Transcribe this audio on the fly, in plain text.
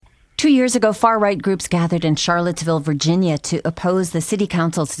2 years ago, far-right groups gathered in Charlottesville, Virginia, to oppose the city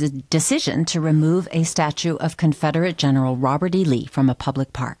council's decision to remove a statue of Confederate General Robert E. Lee from a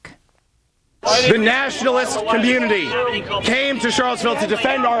public park. The nationalist community came to Charlottesville to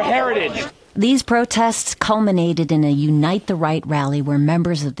defend our heritage. These protests culminated in a Unite the Right rally where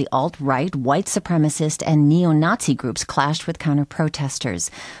members of the alt-right, white supremacist, and neo-Nazi groups clashed with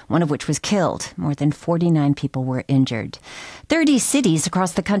counter-protesters, one of which was killed. More than 49 people were injured. 30 cities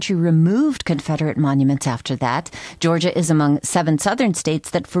across the country removed Confederate monuments after that. Georgia is among 7 southern states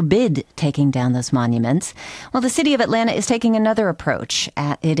that forbid taking down those monuments. Well, the city of Atlanta is taking another approach.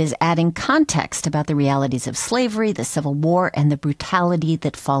 It is adding context about the realities of slavery, the Civil War, and the brutality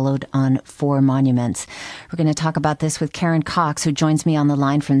that followed on 4 monuments. We're going to talk about this with Karen Cox, who joins me on the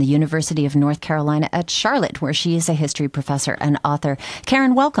line from the University of North Carolina at Charlotte, where she is a history professor and author.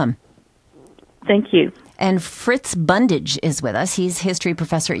 Karen, welcome. Thank you. And Fritz Bundage is with us. He's history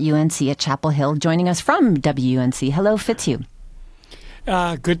professor at UNC at Chapel Hill, joining us from WUNC. Hello, Fitzhugh.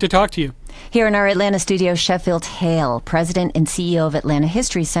 Good to talk to you. Here in our Atlanta studio, Sheffield Hale, president and CEO of Atlanta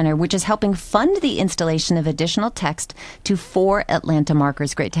History Center, which is helping fund the installation of additional text to 4 Atlanta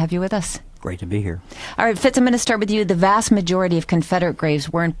markers. Great to have you with us. Great to be here. All right, Fitz, I'm going to start with you. The vast majority of Confederate graves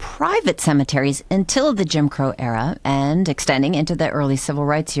were in private cemeteries until the Jim Crow era and extending into the early civil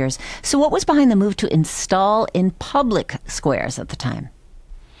rights years. So what was behind the move to install in public squares at the time?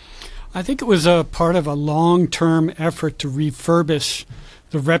 I think it was a part of a long-term effort to refurbish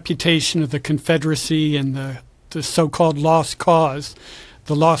the reputation of the Confederacy and the so-called lost cause,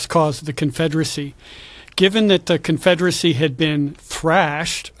 the lost cause of the Confederacy. Given that the Confederacy had been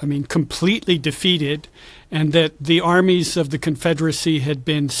thrashed, completely defeated, and that the armies of the Confederacy had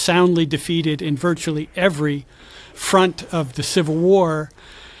been soundly defeated in virtually every front of the Civil War,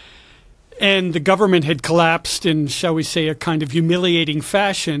 and the government had collapsed in, shall we say, a kind of humiliating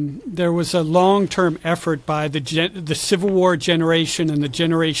fashion, there was a long-term effort by the Civil War generation and the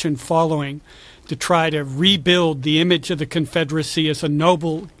generation following to try to rebuild the image of the Confederacy as a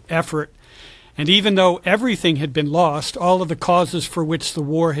noble effort. And even though everything had been lost, all of the causes for which the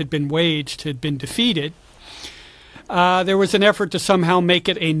war had been waged had been defeated, there was an effort to somehow make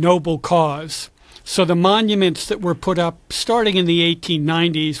it a noble cause. So the monuments that were put up starting in the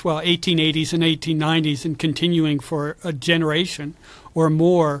 1890s, 1880s and 1890s and continuing for a generation or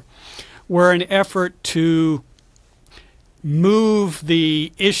more, were an effort to move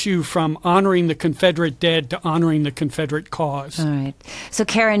the issue from honoring the Confederate dead to honoring the Confederate cause. All right. So,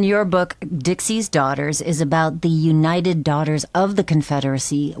 Karen, your book, Dixie's Daughters, is about the United Daughters of the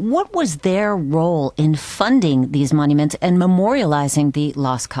Confederacy. What was their role in funding these monuments and memorializing the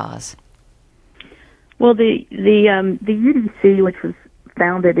lost cause? Well, the UDC, which was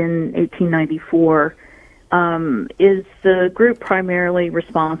founded in 1894, is the group primarily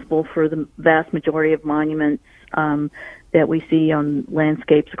responsible for the vast majority of monuments that we see on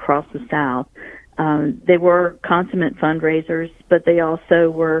landscapes across the South. They were consummate fundraisers, but they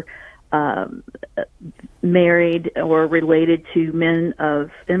also were married or related to men of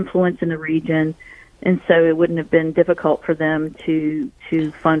influence in the region, and so it wouldn't have been difficult for them to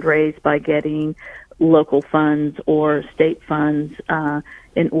fundraise by getting local funds or state funds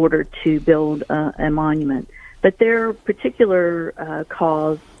in order to build a monument. But their particular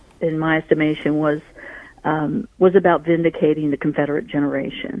cause, in my estimation, was about vindicating the Confederate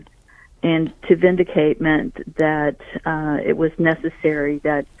generation. And to vindicate meant that it was necessary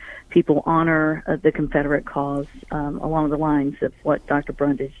that people honor the Confederate cause along the lines of what Dr.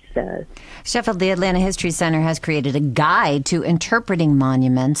 Brundage says. Sheffield, the Atlanta History Center has created a guide to interpreting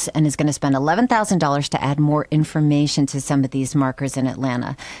monuments and is going to spend $11,000 to add more information to some of these markers in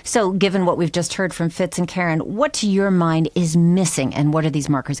Atlanta. So given what we've just heard from Fitz and Karen, what to your mind is missing and what are these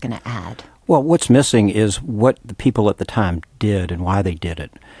markers going to add? Well, what's missing is what the people at the time did and why they did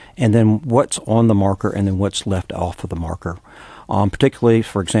it, and then what's on the marker and then what's left off of the marker. Particularly,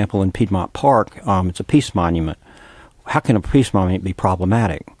 for example, in Piedmont Park, it's a peace monument. How can a peace monument be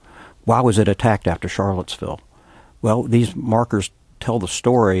problematic? Why was it attacked after Charlottesville? Well, these markers tell the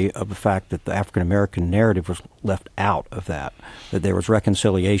story of the fact that the African-American narrative was left out of that there was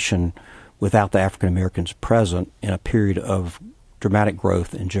reconciliation without the African-Americans present in a period of dramatic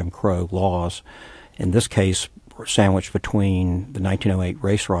growth in Jim Crow laws. In this case, sandwiched between the 1908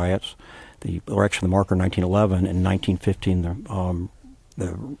 race riots, the erection of the marker in 1911, and 1915,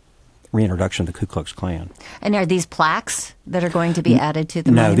 the reintroduction of the Ku Klux Klan. And are these plaques that are going to be added to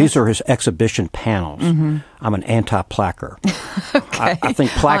the No, monument? these are his exhibition panels. Mm-hmm. I'm an anti-plaquer. Okay. I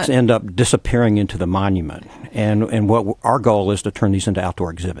think plaques end up disappearing into the monument, and what our goal is to turn these into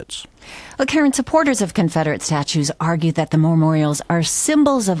outdoor exhibits. Well, Karen, supporters of Confederate statues argue that the memorials are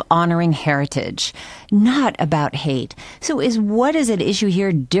symbols of honoring heritage, not about hate. So what is at issue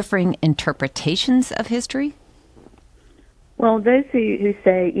here differing interpretations of history? Well, those who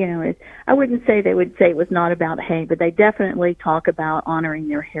say, I wouldn't say they would say it was not about hate, but they definitely talk about honoring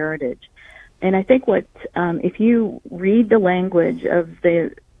their heritage. And I think if you read the language of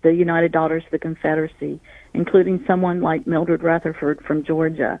the United Daughters of the Confederacy, including someone like Mildred Rutherford from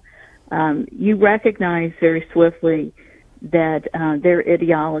Georgia, you recognize very swiftly that their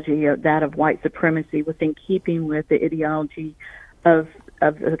ideology, that of white supremacy, was in keeping with the ideology of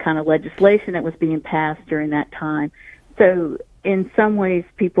the kind of legislation that was being passed during that time. So in some ways,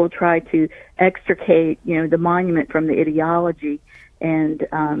 people try to extricate, the monument from the ideology. And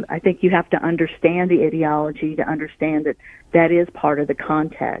I think you have to understand the ideology to understand that that is part of the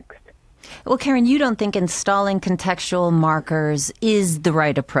context. Well, Karen, you don't think installing contextual markers is the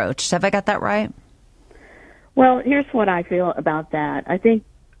right approach. Have I got that right? Well, here's what I feel about that. I think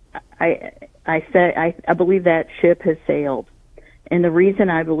I believe that ship has sailed. And the reason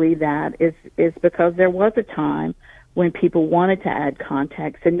I believe that is because there was a time when people wanted to add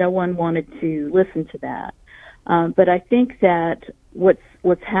context and no one wanted to listen to that. But I think that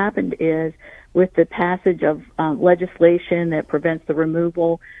what's happened is with the passage of legislation that prevents the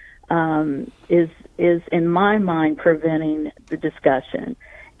removal is in my mind preventing the discussion.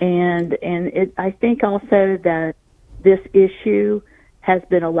 And I think also that this issue has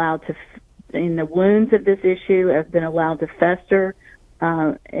been allowed in the wounds of this issue have been allowed to fester,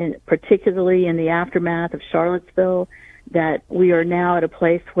 and particularly in the aftermath of Charlottesville, that we are now at a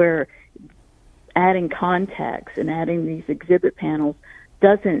place where adding context and adding these exhibit panels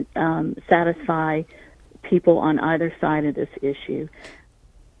doesn't satisfy people on either side of this issue.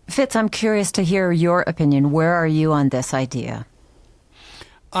 Fitz, I'm curious to hear your opinion. Where are you on this idea?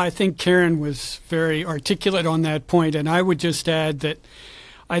 I think Karen was very articulate on that point, and I would just add that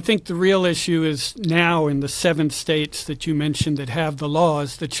I think the real issue is now in the 7 states that you mentioned that have the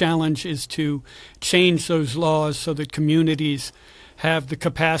laws. The challenge is to change those laws so that communities have the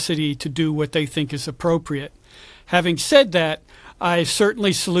capacity to do what they think is appropriate. Having said that, I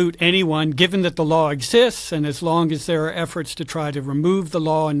certainly salute anyone, given that the law exists, and as long as there are efforts to try to remove the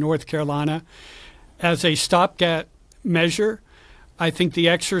law in North Carolina as a stopgap measure. I think the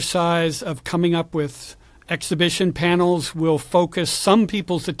exercise of coming up with exhibition panels will focus some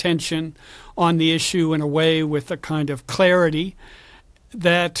people's attention on the issue in a way with a kind of clarity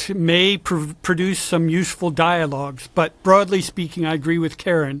that may produce some useful dialogues. But broadly speaking, I agree with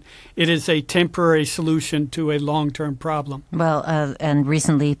Karen. It is a temporary solution to a long-term problem. Well, and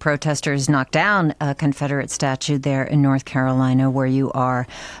recently protesters knocked down a Confederate statue there in North Carolina where you are.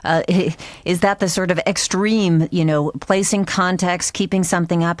 Is that the sort of extreme, placing context, keeping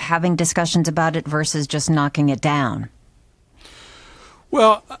something up, having discussions about it versus just knocking it down?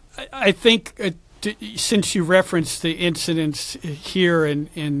 Well, I think since you referenced the incidents here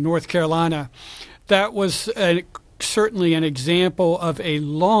in North Carolina, that was certainly an example of a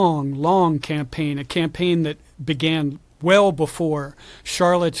long campaign, a campaign that began well before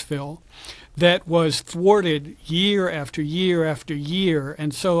Charlottesville, that was thwarted year after year after year.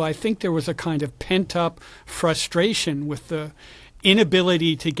 And so I think there was a kind of pent-up frustration with the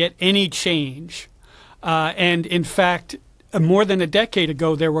inability to get any change. And in fact, more than a decade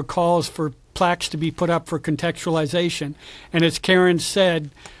ago, there were calls for plaques to be put up for contextualization. And as Karen said,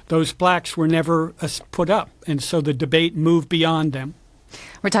 those plaques were never put up. And so the debate moved beyond them.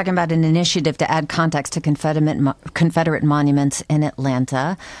 We're talking about an initiative to add context to Confederate monuments in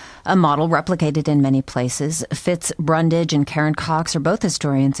Atlanta, a model replicated in many places. Fitz Brundage and Karen Cox are both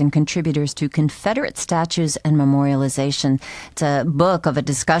historians and contributors to Confederate Statues and Memorialization. It's a book of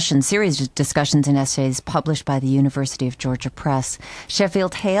a series of discussions and essays published by the University of Georgia Press.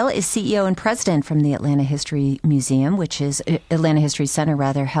 Sheffield Hale is CEO and president from the Atlanta History Museum, which is Atlanta History Center,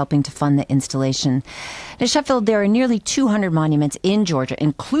 helping to fund the installation. Now, Sheffield, there are nearly 200 monuments in Georgia,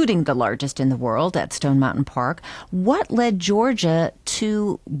 including the largest in the world at Stone Mountain Park. What led Georgia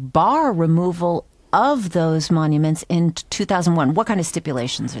to bar removal of those monuments in 2001? What kind of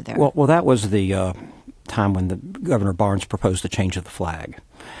stipulations are there? Well, that was the time when the Governor Barnes proposed the change of the flag.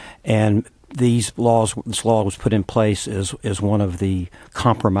 And this law was put in place is one of the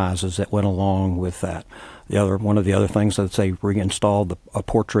compromises that went along with that. One of the other things that they reinstalled a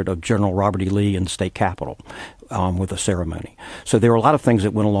portrait of General Robert E. Lee in the state capitol with a ceremony. So there were a lot of things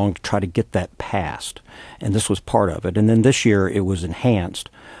that went along to try to get that passed, and this was part of it. And then this year it was enhanced,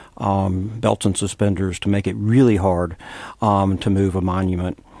 belts and suspenders, to make it really hard to move a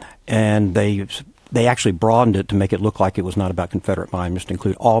monument. And they actually broadened it to make it look like it was not about Confederate monuments, to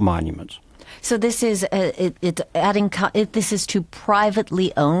include all monuments. So this is this is to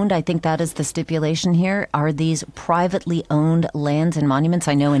privately owned. I think that is the stipulation here. Are these privately owned lands and monuments?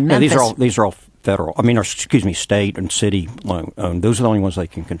 I know in Memphis. No, these are all federal. State and city owned. Those are the only ones they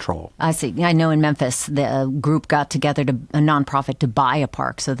can control. I see. I know in Memphis, the group got together, a nonprofit, to buy a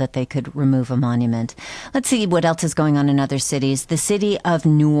park so that they could remove a monument. Let's see what else is going on in other cities. The city of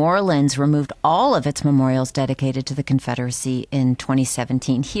New Orleans removed all of its memorials dedicated to the Confederacy in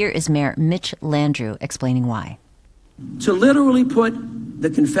 2017. Here is Mayor Mitch Landrieu explaining why. To literally put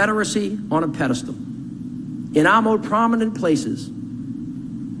the Confederacy on a pedestal in our most prominent places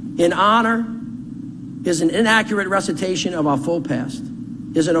in honor is an inaccurate recitation of our full past,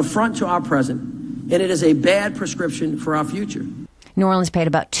 is an affront to our present, and it is a bad prescription for our future. New Orleans paid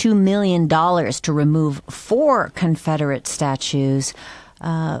about $2 million to remove 4 Confederate statues.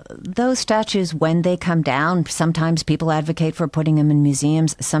 Those statues, when they come down, sometimes people advocate for putting them in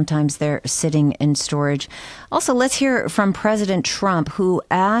museums. Sometimes they're sitting in storage. Also, let's hear from President Trump, who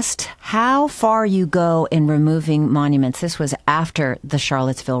asked how far you go in removing monuments. This was after the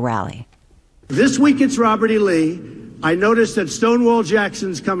Charlottesville rally. This week it's Robert E. Lee. I noticed that Stonewall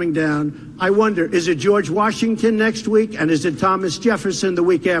Jackson's coming down. I wonder, is it George Washington next week? And is it Thomas Jefferson the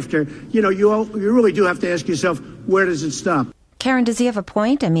week after? You really do have to ask yourself, where does it stop? Karen, does he have a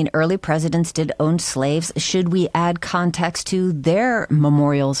point? I mean, early presidents did own slaves. Should we add context to their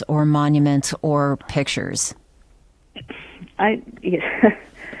memorials or monuments or pictures?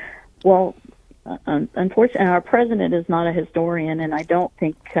 Well, unfortunately, our president is not a historian, and I don't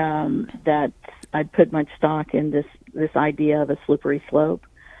think that I'd put much stock in this idea of a slippery slope.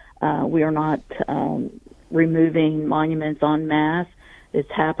 We are not removing monuments en masse.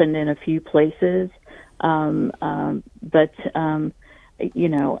 It's happened in a few places. But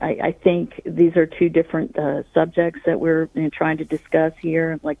I think these are two different subjects that we're trying to discuss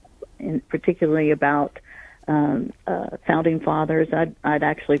here, particularly about founding fathers. I'd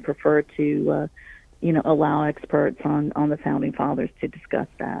actually prefer to, allow experts on the founding fathers to discuss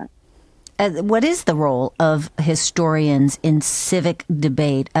that. What is the role of historians in civic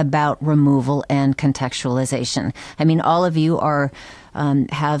debate about removal and contextualization? I mean, all of you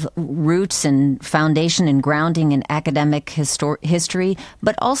have roots and foundation and grounding in academic history,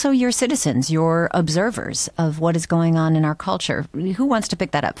 but also you're citizens, you're observers of what is going on in our culture. Who wants to pick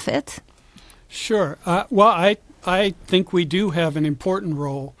that up? Fitz? Sure. Well, I think we do have an important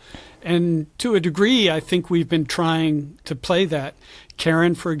role. And to a degree, I think we've been trying to play that.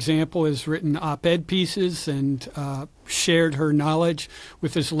 Karen, for example, has written op-ed pieces and shared her knowledge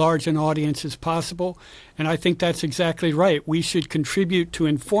with as large an audience as possible. And I think that's exactly right. We should contribute to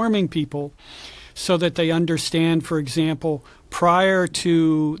informing people so that they understand, for example, prior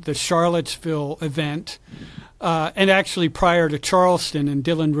to the Charlottesville event, and actually prior to Charleston and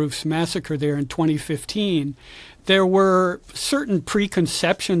Dylann Roof's massacre there in 2015, there were certain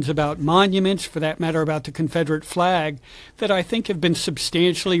preconceptions about monuments, for that matter about the Confederate flag, that I think have been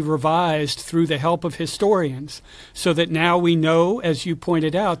substantially revised through the help of historians, so that now we know, as you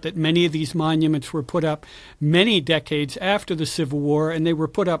pointed out, that many of these monuments were put up many decades after the Civil War, and they were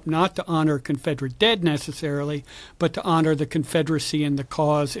put up not to honor Confederate dead necessarily, but to honor the Confederacy and the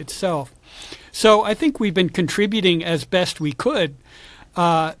cause itself. So I think we've been contributing as best we could.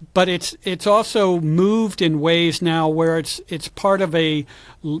 But it's also moved in ways now where it's part of a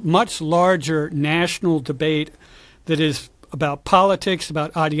much larger national debate that is about politics,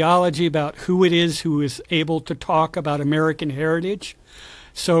 about ideology, about who it is who is able to talk about American heritage.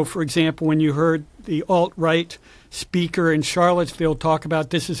 So, for example, when you heard the alt-right speaker in Charlottesville talk about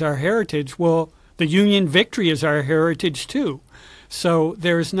this is our heritage, well, the Union victory is our heritage too. So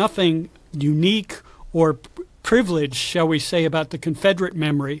there's nothing unique or privilege, shall we say, about the Confederate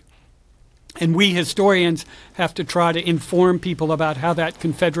memory. And we historians have to try to inform people about how that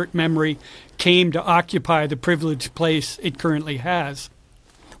Confederate memory came to occupy the privileged place it currently has.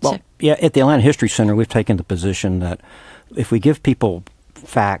 Well, yeah, at the Atlanta History Center, we've taken the position that if we give people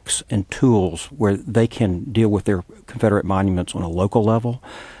facts and tools where they can deal with their Confederate monuments on a local level,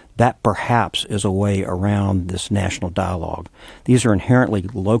 that perhaps is a way around this national dialogue. These are inherently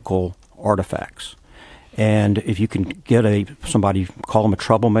local artifacts. And if you can get somebody, call them a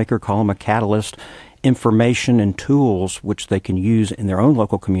troublemaker, call them a catalyst, information and tools which they can use in their own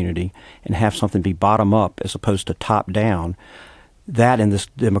local community and have something be bottom up as opposed to top down, that in this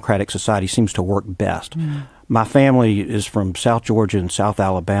democratic society seems to work best. My family is from South Georgia and South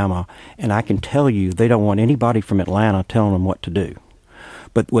Alabama, and I can tell you they don't want anybody from Atlanta telling them what to do.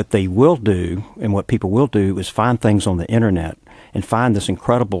 But what they will do, and what people will do, is find things on the internet and find this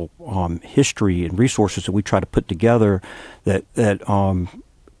incredible history and resources that we try to put together that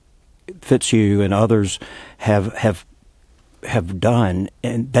Fitzhugh and others have done,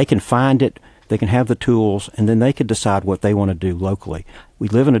 and they can find it. They can have the tools, and then they can decide what they want to do locally. We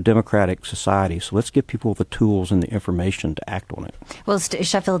live in a democratic society, so let's give people the tools and the information to act on it. Well,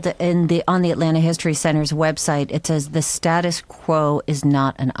 Sheffield, on the Atlanta History Center's website, it says the status quo is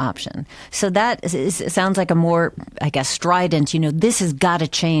not an option. So that sounds like a more, I guess, strident, this has got to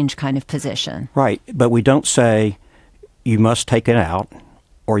change kind of position. Right, but we don't say you must take it out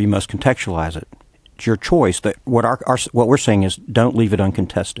or you must contextualize it. It's your choice. But what we're saying is don't leave it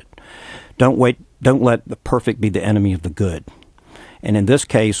uncontested. Don't let the perfect be the enemy of the good. And in this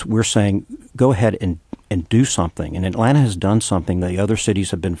case, we're saying go ahead and do something. And Atlanta has done something. The other cities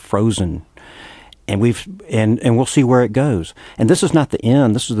have been frozen. And we'll see where it goes. And this is not the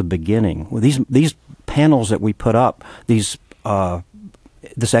end. This is the beginning. Well, these panels that we put up, this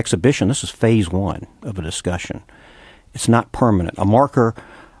exhibition, this is phase one of a discussion. It's not permanent. A marker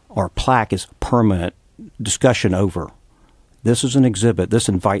or plaque is permanent. Discussion over. This is an exhibit. This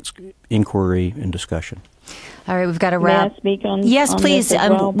invites inquiry and discussion. All right, we've got to wrap. May I speak on Yes, on please. this as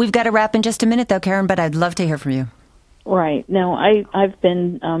well? We've got to wrap in just a minute, though, Karen, but I'd love to hear from you. Right. Now, I've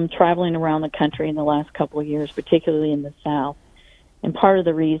been traveling around the country in the last couple of years, particularly in the South. And part of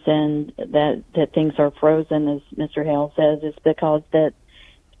the reason that things are frozen, as Mr. Hale says, is because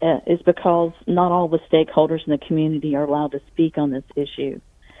not all the stakeholders in the community are allowed to speak on this issue.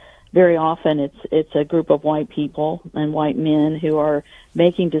 Very often it's a group of white people and white men who are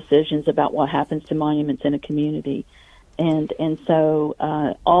making decisions about what happens to monuments in a community. And so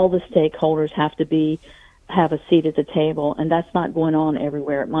all the stakeholders have to have a seat at the table, and that's not going on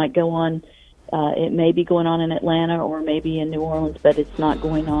everywhere. It might go on, it may be going on in Atlanta or maybe in New Orleans, but it's not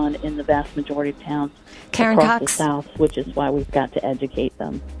going on in the vast majority of towns Karen across Cox. the South, which is why we've got to educate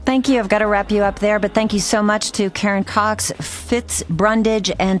them. Thank you. I've got to wrap you up there, but thank you so much to Karen Cox, Fitz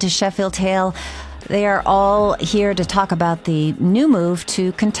Brundage, and to Sheffield Hale. They are all here to talk about the new move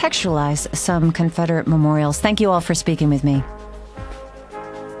to contextualize some Confederate memorials. Thank you all for speaking with me.